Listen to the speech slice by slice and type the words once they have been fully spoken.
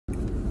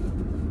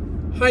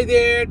Hi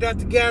there,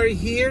 Dr. Gary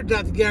here,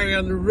 Dr. Gary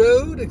on the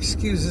road.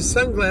 Excuse the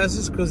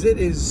sunglasses because it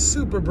is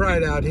super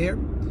bright out here,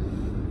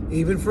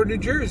 even for New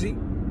Jersey.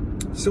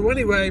 So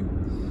anyway,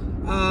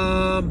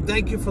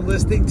 thank you for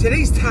listening.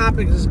 Today's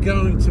topic is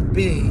going to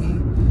be,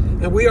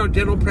 and we are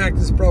dental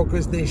practice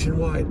brokers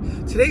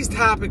nationwide. Today's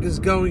topic is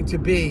going to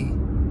be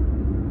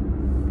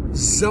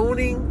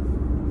zoning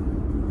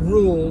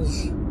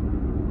rules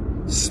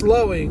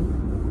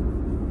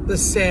slowing the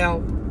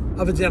sale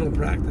of a dental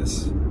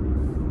practice.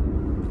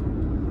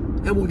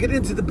 And we'll get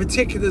into the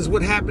particulars,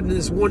 what happened in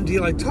this one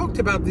deal. I talked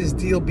about this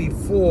deal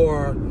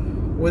before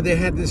where they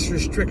had this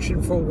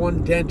restriction for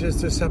one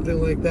dentist or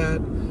something like that.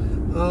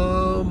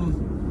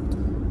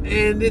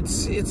 And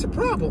it's a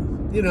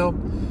problem, you know.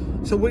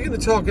 So we're going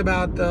to talk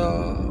about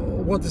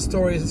what the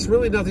story is. It's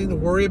really nothing to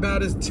worry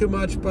about. It's too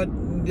much, but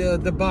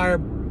the buyer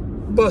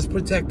must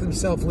protect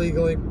himself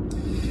legally.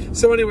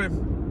 So anyway,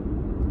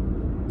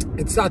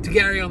 it's Dr.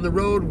 Gary on the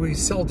road. We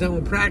sell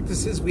dental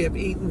practices. We have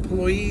 8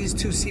 employees,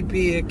 2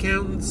 CPA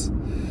accountants,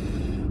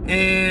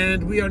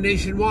 and we are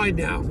nationwide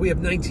now. We have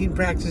 19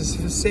 practices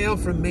for sale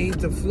from Maine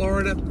to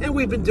Florida, and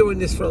we've been doing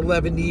this for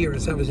 11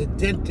 years. I was a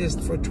dentist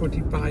for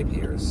 25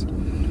 years.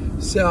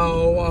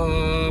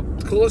 So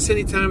call us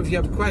anytime if you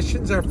have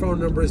questions. Our phone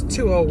number is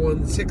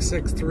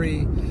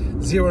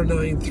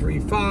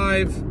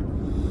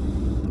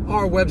 201-663-0935.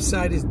 Our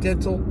website is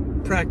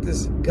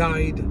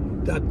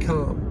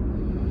dentalpracticeguide.com.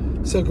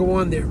 So go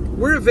on there.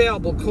 We're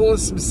available. Call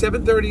us from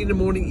 7:30 in the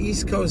morning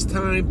East Coast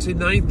time to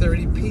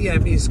 9:30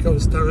 p.m. East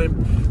Coast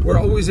time. We're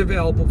always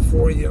available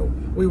for you.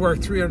 We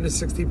work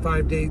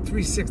 365 days,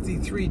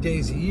 363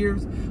 days a year.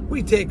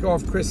 We take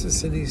off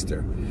Christmas and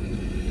Easter.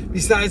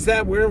 Besides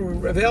that, we're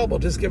available.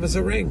 Just give us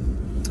a ring,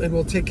 and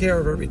we'll take care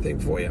of everything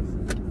for you.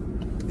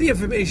 The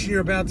information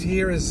you're about to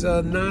hear is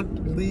not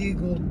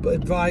legal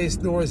advice,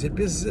 nor is it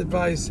business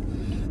advice.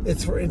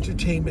 It's for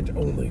entertainment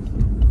only.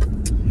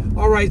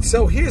 All right,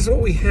 so here's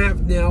what we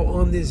have now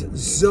on this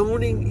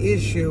zoning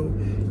issue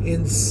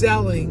in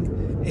selling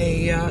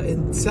a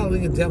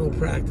dental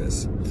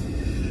practice.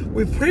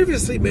 We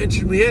previously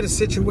mentioned we had a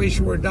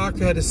situation where a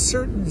doctor had a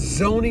certain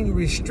zoning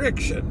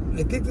restriction.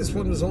 I think this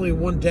one was only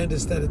one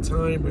dentist at a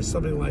time or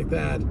something like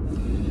that,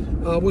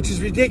 which is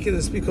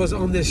ridiculous because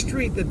on this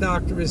street the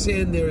doctor is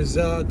in, there's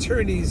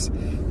attorneys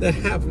that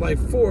have like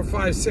 4,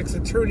 5, 6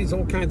 attorneys,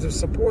 all kinds of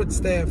support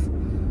staff.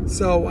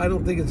 So I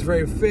don't think it's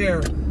very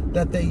fair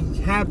that they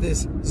have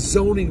this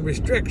zoning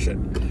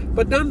restriction.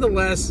 But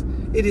nonetheless,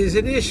 it is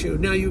an issue.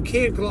 Now, you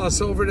can't gloss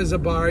over it as a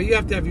buyer. You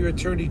have to have your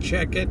attorney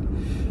check it.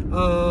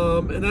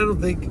 And I don't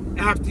think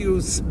after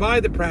you buy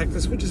the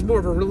practice, which is more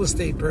of a real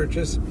estate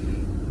purchase,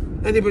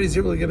 anybody's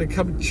really going to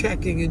come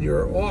checking in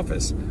your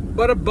office.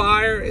 But a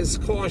buyer is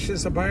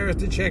cautious. A buyer has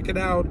to check it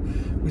out.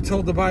 We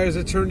told the buyer's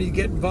attorney to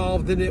get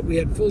involved in it. We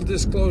had full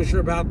disclosure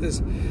about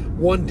this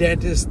one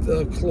dentist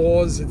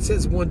clause. It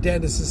says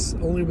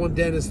only one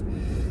dentist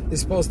is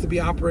supposed to be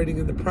operating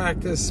in the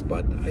practice,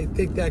 but I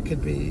think that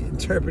could be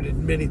interpreted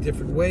in many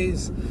different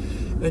ways.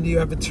 And you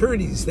have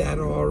attorneys that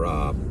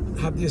are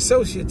have the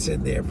associates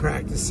in there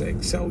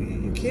practicing, so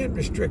you can't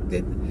restrict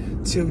it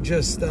to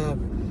just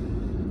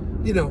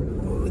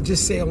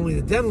just say only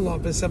the dental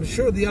office. I'm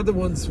sure the other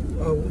ones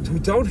who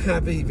don't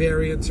have a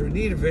variance or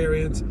need a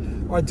variance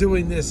are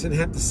doing this and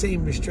have the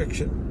same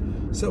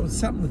restriction. So it's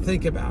something to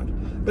think about.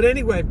 But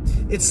anyway,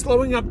 it's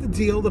slowing up the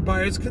deal. The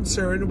buyer's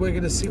concerned, and we're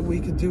going to see what we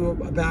can do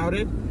about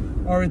it.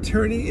 Her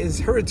attorney,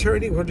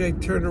 who I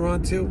turn her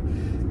on to,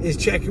 is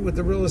checking with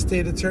the real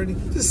estate attorney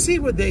to see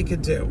what they can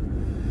do.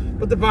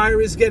 But the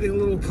buyer is getting a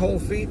little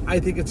cold feet. I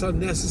think it's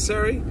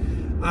unnecessary.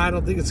 I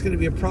don't think it's going to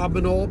be a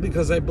problem at all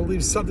because I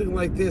believe something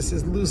like this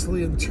is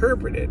loosely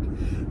interpreted.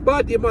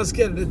 But you must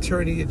get an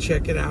attorney to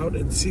check it out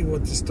and see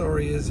what the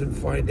story is and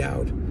find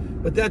out.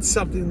 But that's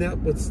something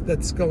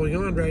that's going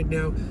on right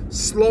now,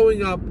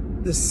 slowing up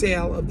the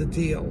sale of the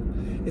deal.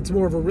 It's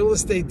more of a real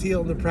estate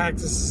deal, and the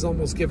practice is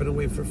almost given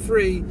away for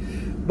free,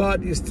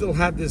 but you still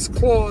have this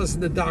clause,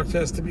 and the doctor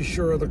has to be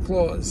sure of the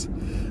clause.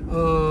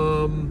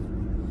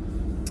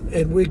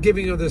 And we're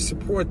giving her the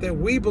support that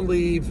we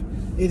believe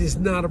it is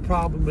not a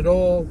problem at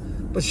all,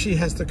 but she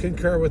has to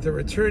concur with her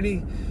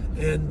attorney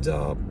and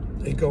go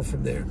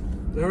from there.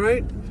 All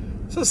right?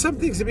 So some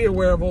things to be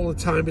aware of all the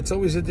time. It's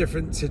always a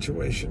different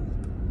situation.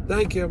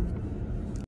 Thank you.